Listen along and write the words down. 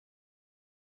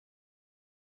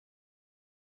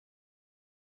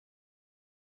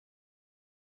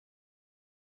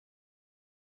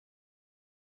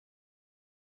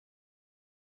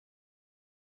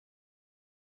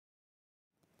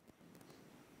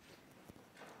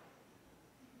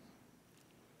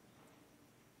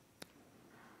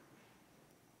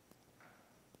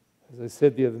As I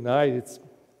said the other night,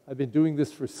 I've been doing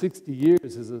this for 60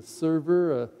 years as a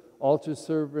server, an altar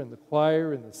server in the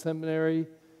choir, in the seminary,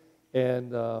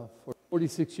 and for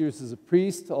 46 years as a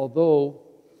priest, although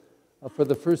for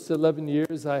the first 11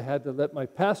 years I had to let my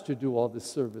pastor do all this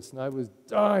service, and I was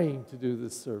dying to do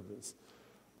this service.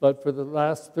 But for the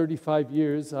last 35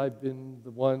 years, I've been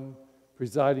the one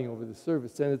presiding over the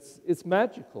service, and it's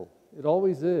magical. It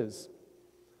always is.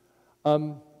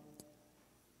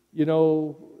 You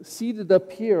know, seated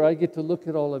up here, I get to look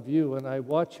at all of you, and I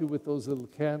watch you with those little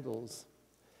candles.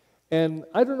 And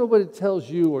I don't know what it tells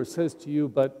you or says to you,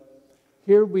 but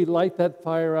here we light that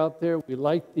fire out there. We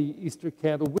light the Easter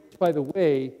candle, which, by the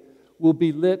way, will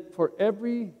be lit for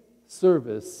every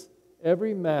service,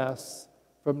 every Mass,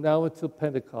 from now until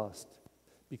Pentecost.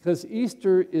 Because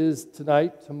Easter is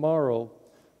tonight, tomorrow,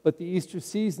 but the Easter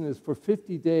season is for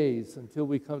 50 days until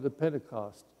we come to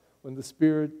Pentecost, when the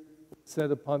Spirit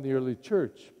set upon the early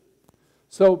church.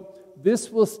 So this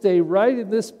will stay right in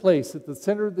this place at the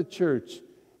center of the church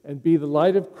and be the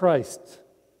light of Christ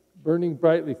burning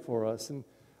brightly for us. And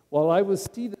while I was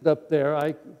seated up there,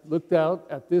 I looked out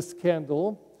at this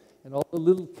candle and all the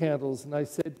little candles, and I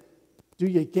said, "Do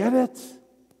you get it?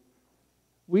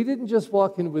 We didn't just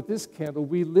walk in with this candle,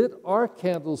 we lit our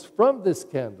candles from this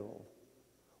candle.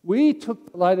 We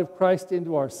took the light of Christ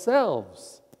into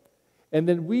ourselves. And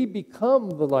then we become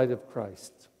the light of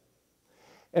Christ."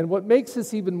 And what makes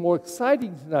this even more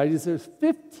exciting tonight is there's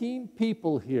 15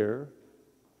 people here,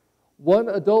 one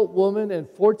adult woman and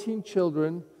 14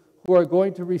 children, who are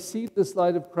going to receive this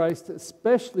light of Christ,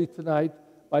 especially tonight,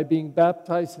 by being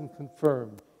baptized and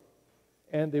confirmed.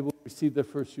 And they will receive their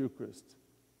first Eucharist.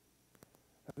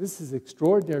 Now, this is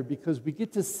extraordinary because we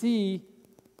get to see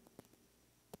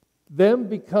them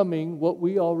becoming what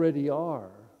we already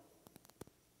are.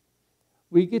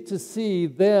 We get to see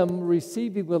them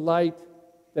receiving the light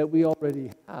that we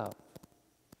already have.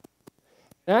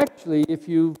 Actually, if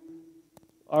you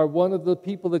are one of the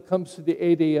people that comes to the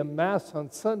 8 a.m. Mass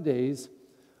on Sundays,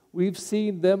 we've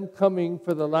seen them coming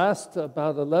for the last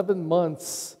about 11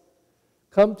 months,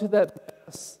 come to that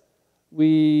Mass.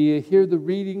 We hear the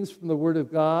readings from the Word of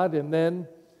God, and then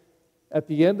at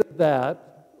the end of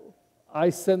that, I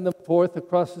send them forth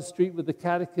across the street with the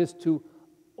catechist to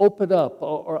open up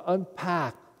or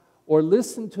unpack or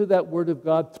listen to that Word of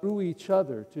God through each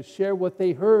other, to share what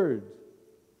they heard.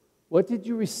 What did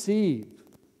you receive?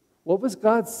 What was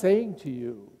God saying to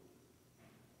you?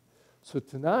 So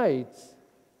tonight,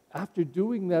 after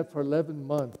doing that for 11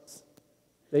 months,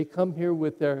 they come here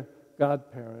with their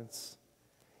godparents,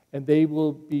 and they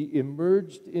will be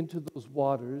immersed into those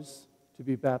waters to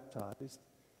be baptized.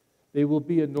 They will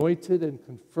be anointed and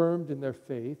confirmed in their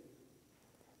faith,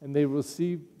 and they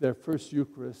receive their first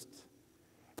Eucharist.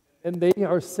 And they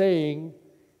are saying,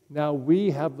 now we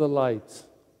have the light.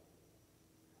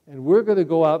 And we're going to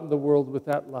go out in the world with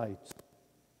that light.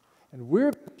 And we're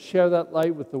going to share that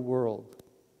light with the world.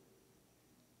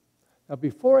 Now,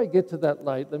 before I get to that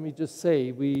light, let me just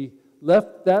say, we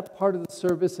left that part of the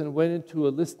service and went into a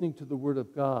listening to the Word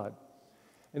of God.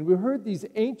 And we heard these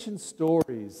ancient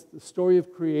stories, the story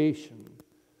of creation.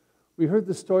 We heard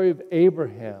the story of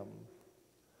Abraham.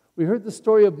 We heard the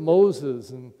story of Moses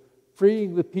and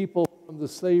freeing the people from the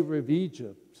slavery of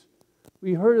Egypt.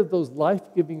 We heard of those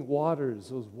life-giving waters,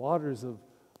 those waters of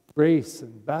grace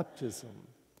and baptism.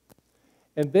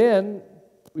 And then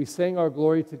we sang our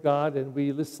glory to God, and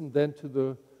we listened then to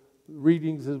the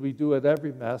readings as we do at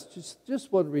every Mass.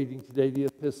 Just one reading today, the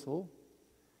epistle.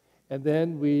 And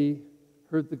then we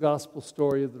heard the gospel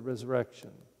story of the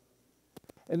resurrection.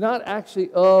 And not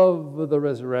actually of the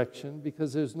resurrection,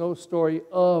 because there's no story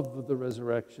of the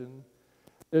resurrection.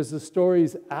 There's the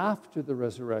stories after the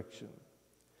resurrection.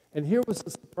 And here was a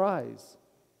surprise.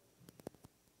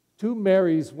 2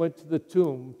 Marys went to the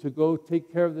tomb to go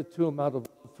take care of the tomb out of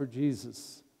love for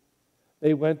Jesus.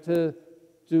 They went to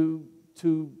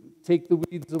take the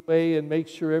weeds away and make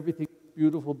sure everything was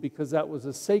beautiful, because that was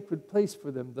a sacred place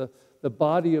for them, the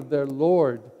body of their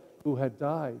Lord who had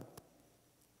died.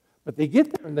 But they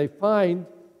get there and they find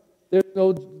there's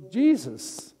no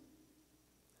Jesus.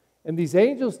 And these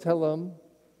angels tell them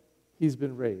he's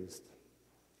been raised.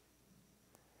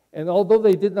 And although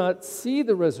they did not see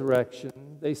the resurrection,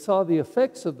 they saw the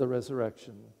effects of the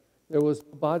resurrection. There was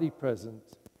a body present,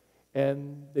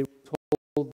 and they were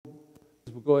told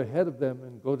to go ahead of them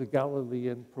and go to Galilee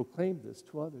and proclaim this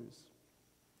to others.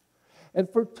 And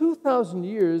for 2,000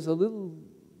 years, a little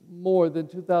more than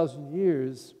 2,000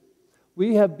 years,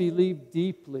 we have believed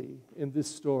deeply in this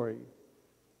story.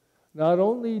 Not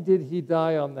only did he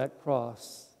die on that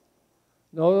cross,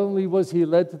 not only was he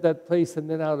led to that place and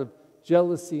then out of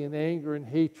jealousy and anger and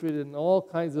hatred and all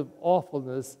kinds of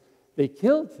awfulness, they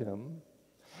killed him.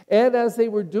 And as they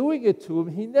were doing it to him,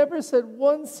 he never said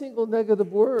one single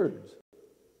negative word.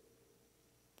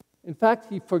 In fact,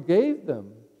 he forgave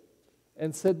them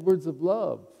and said words of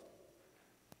love.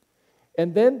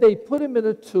 And then they put him in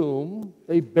a tomb,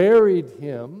 they buried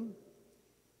him,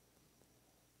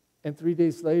 and 3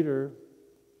 days later,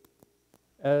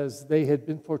 as they had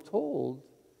been foretold,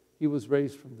 he was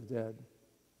raised from the dead.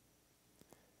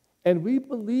 And we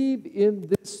believe in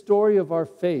this story of our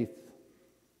faith.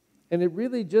 And it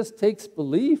really just takes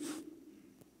belief.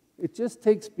 It just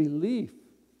takes belief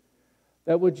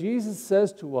that what Jesus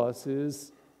says to us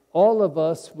is, all of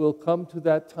us will come to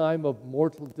that time of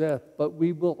mortal death, but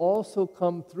we will also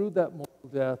come through that mortal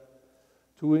death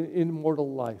to an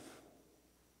immortal life,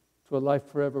 to a life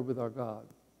forever with our God.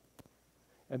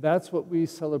 And that's what we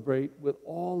celebrate with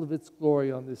all of its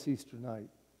glory on this Easter night.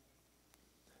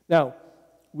 Now,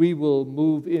 we will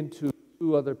move into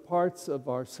two other parts of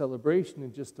our celebration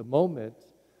in just a moment.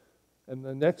 And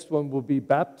the next one will be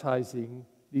baptizing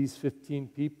these 15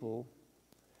 people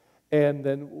and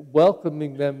then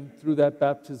welcoming them through that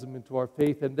baptism into our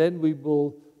faith. And then we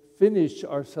will finish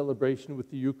our celebration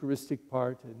with the Eucharistic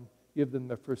part and give them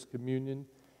their first communion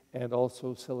and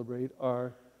also celebrate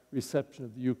our reception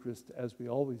of the Eucharist as we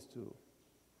always do.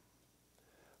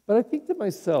 But I think to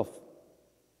myself,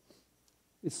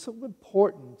 it's so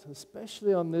important,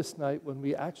 especially on this night when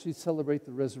we actually celebrate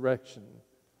the resurrection,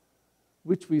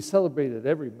 which we celebrate at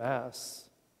every Mass.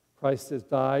 Christ has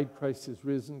died, Christ has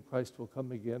risen, Christ will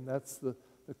come again. That's the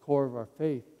core of our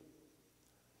faith.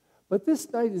 But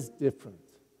this night is different.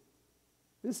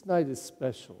 This night is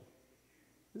special.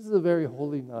 This is a very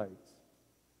holy night.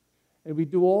 And we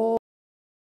do all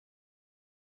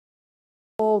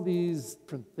these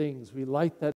different things. We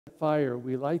light that fire.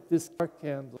 We light this dark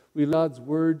candle. We light God's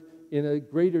word in a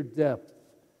greater depth.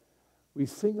 We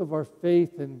sing of our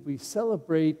faith and we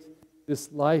celebrate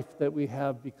this life that we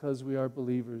have because we are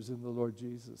believers in the Lord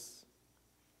Jesus.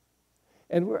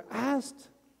 And we're asked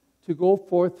to go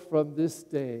forth from this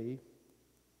day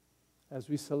as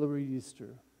we celebrate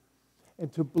Easter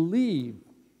and to believe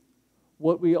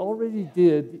what we already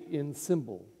did in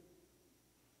symbol.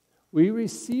 We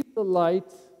receive the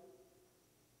light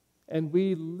and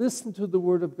we listen to the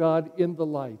Word of God in the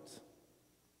light.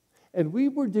 And we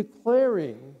were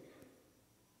declaring,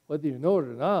 whether you know it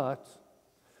or not,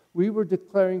 we were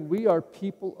declaring we are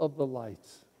people of the light.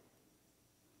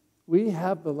 We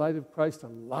have the light of Christ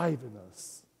alive in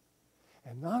us.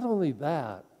 And not only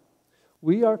that,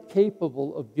 we are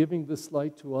capable of giving this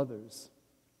light to others.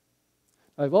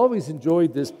 I've always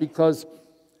enjoyed this because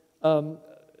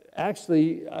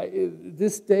actually,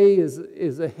 this day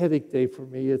is a headache day for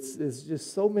me. It's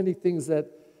just so many things that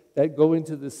go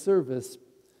into this service.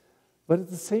 But at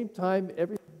the same time,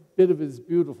 every bit of it is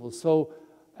beautiful. So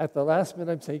at the last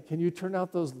minute, I'm saying, can you turn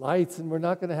out those lights? And we're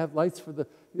not going to have lights for the...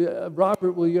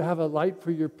 Robert, will you have a light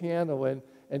for your piano?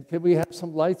 And can we have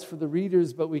some lights for the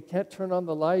readers? But we can't turn on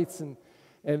the lights.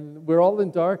 And we're all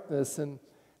in darkness. And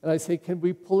I say, can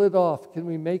we pull it off? Can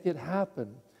we make it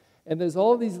happen? And there's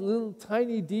all these little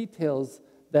tiny details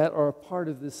that are a part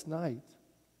of this night.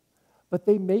 But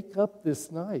they make up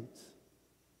this night.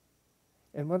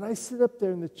 And when I sit up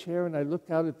there in the chair and I look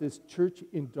out at this church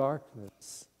in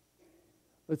darkness,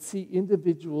 but see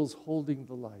individuals holding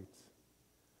the light,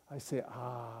 I say,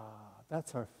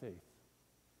 that's our faith.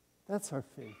 That's our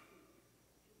faith.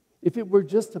 If it were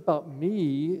just about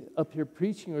me up here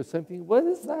preaching or something, what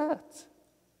is that?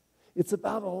 It's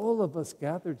about all of us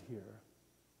gathered here.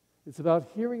 It's about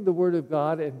hearing the Word of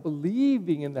God and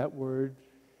believing in that Word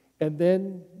and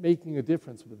then making a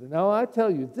difference with it. Now, I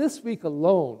tell you, this week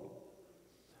alone,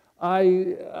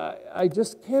 I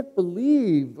just can't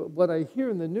believe what I hear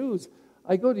in the news.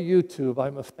 I go to YouTube.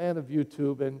 I'm a fan of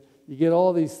YouTube, and you get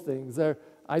all these things.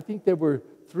 I think there were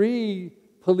 3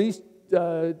 police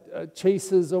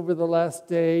chases over the last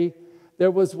day. There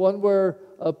was one where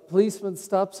a policeman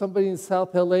stopped somebody in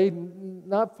South LA,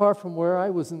 not far from where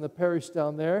I was in the parish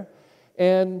down there,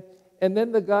 and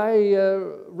then the guy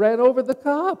ran over the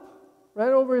cop,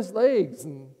 ran over his legs,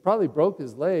 and probably broke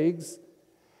his legs.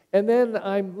 And then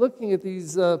I'm looking at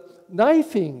these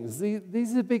knifings.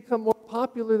 These have become more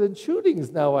popular than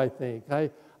shootings now, I think.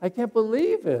 I can't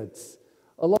believe it.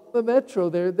 Along the metro,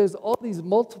 there's all these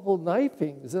multiple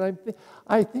knifings. And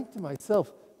I think to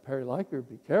myself, Perry Liker,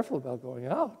 be careful about going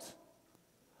out.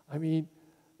 I mean,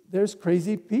 there's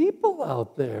crazy people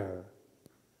out there.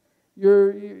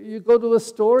 You go to a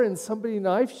store and somebody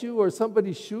knifes you, or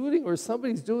somebody's shooting, or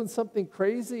somebody's doing something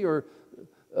crazy, or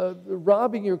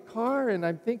robbing your car, and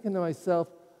I'm thinking to myself,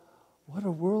 What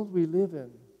a world we live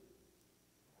in.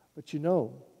 But you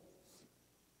know,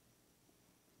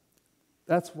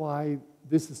 that's why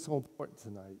this is so important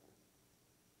tonight.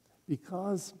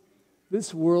 Because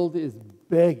this world is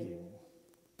begging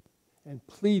and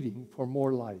pleading for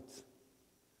more light.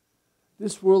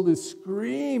 This world is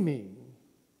screaming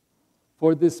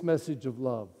for this message of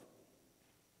love.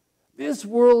 This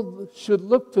world should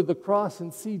look to the cross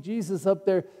and see Jesus up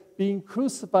there being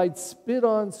crucified, spit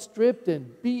on, stripped,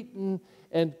 and beaten,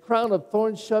 and crown of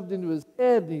thorns shoved into his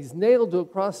head, and he's nailed to a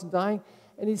cross and dying.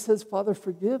 And he says, Father,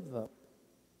 forgive them.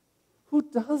 Who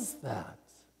does that?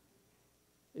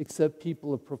 Except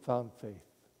people of profound faith.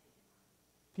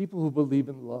 People who believe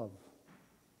in love.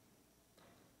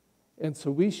 And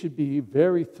so we should be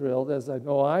very thrilled, as I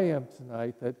know I am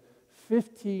tonight, that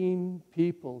 15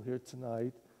 people here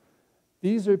tonight.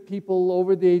 These are people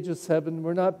over the age of 7.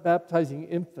 We're not baptizing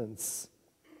infants.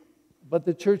 But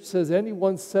the church says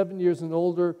anyone 7 years and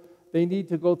older, they need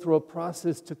to go through a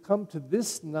process to come to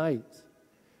this night.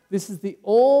 This is the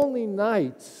only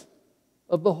night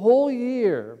of the whole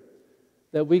year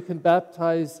that we can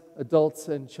baptize adults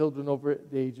and children over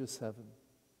the age of 7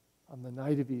 on the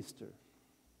night of Easter.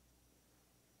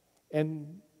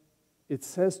 And it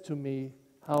says to me,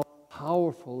 how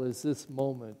powerful is this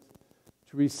moment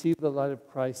to receive the light of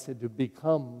Christ and to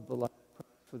become the light of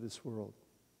Christ for this world.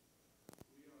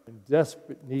 We are in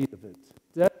desperate need of it.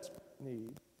 Desperate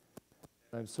need.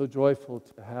 And I'm so joyful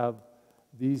to have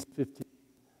these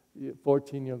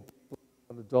 14 young people,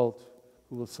 an adult,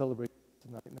 who will celebrate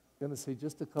tonight. And I'm going to say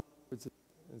just a couple words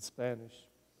in Spanish.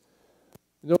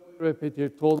 No voy a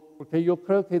repetir todo, porque yo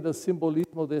creo que el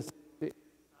simbolismo de este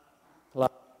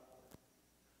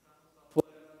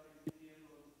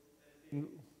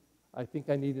I think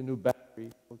I need a new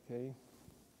battery, okay?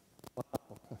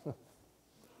 Wow.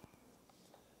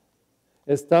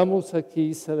 Estamos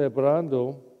aquí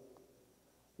celebrando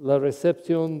la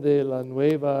recepción de la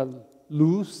nueva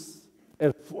luz,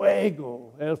 el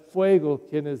fuego,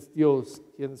 quien es Dios,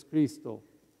 quien es Cristo.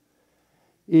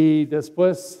 Y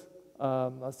después,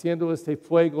 haciendo este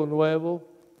fuego nuevo,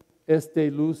 esta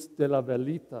luz de la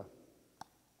velita.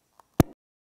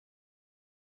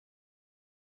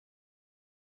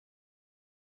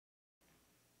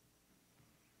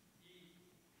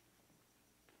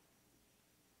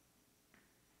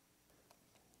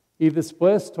 Y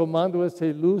después, tomando esta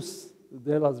luz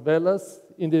de las velas,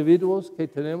 individuos que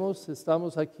tenemos,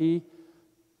 estamos aquí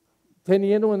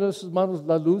teniendo en nuestras manos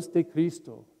la luz de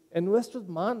Cristo. En nuestras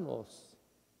manos,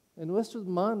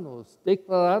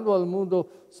 declarando al mundo,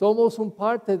 somos un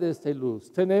parte de esta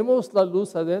luz. Tenemos la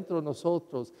luz adentro de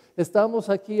nosotros. Estamos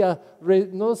aquí a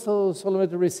no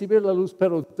solamente recibir la luz,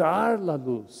 pero dar la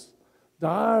luz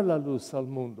al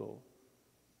mundo.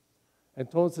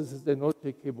 Entonces, esta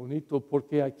noche, qué bonito,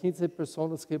 porque hay 15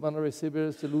 personas que van a recibir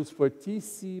esta luz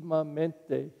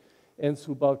fuertísimamente en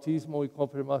su bautismo y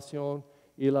confirmación,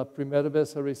 y la primera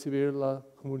vez a recibir la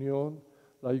comunión,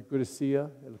 la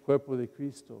Eucaristía, el cuerpo de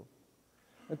Cristo.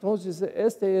 Entonces,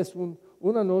 esta es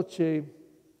una noche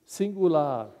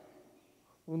singular,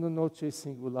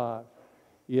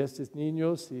 y estos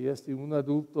niños y un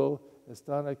adulto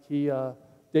están aquí a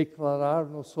declarar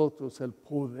nosotros el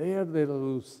poder de la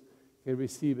luz que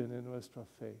reciben en nuestra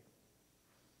fe.